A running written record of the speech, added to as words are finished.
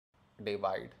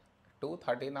divide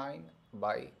 239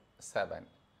 by 7.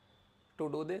 To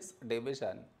do this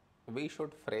division, we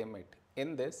should frame it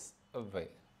in this way.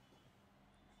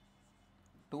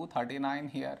 239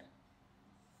 here,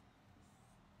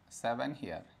 7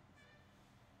 here.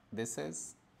 This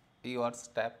is your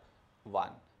step 1.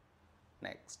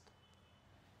 Next,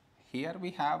 here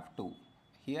we have 2,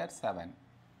 here 7.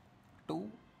 2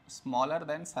 smaller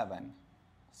than 7,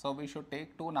 so we should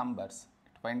take two numbers,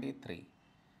 23.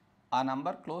 A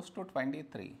number close to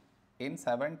 23 in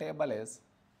 7 table is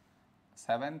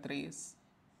 7 3s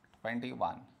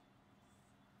 21.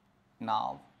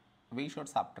 Now we should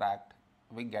subtract,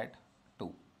 we get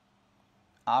 2.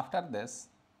 After this,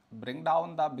 bring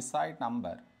down the beside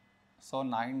number, so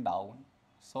 9 down,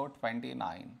 so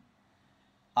 29.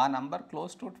 A number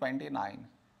close to 29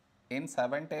 in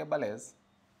 7 table is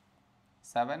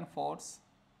 7 4s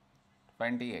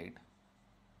 28.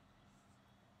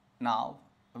 Now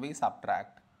we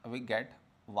subtract, we get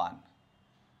 1.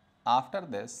 After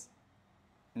this,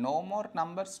 no more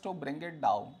numbers to bring it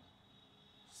down.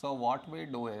 So what we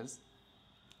do is,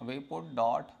 we put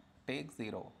dot, take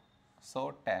 0,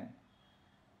 so 10.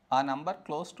 A number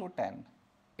close to 10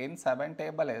 in 7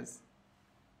 table is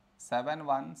 7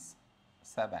 1s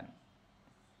 7.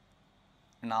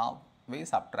 Now we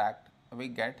subtract, we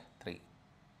get 3.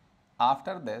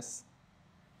 After this,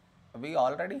 we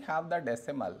already have the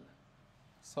decimal,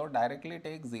 so directly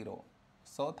take 0,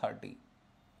 so 30.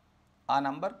 A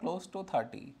number close to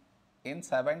 30 in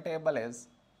 7 table is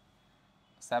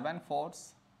 7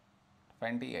 4s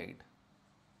 28.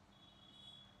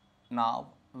 Now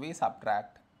we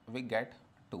subtract, we get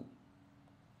 2.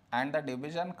 And the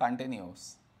division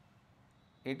continues.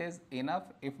 It is enough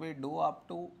if we do up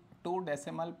to 2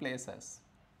 decimal places.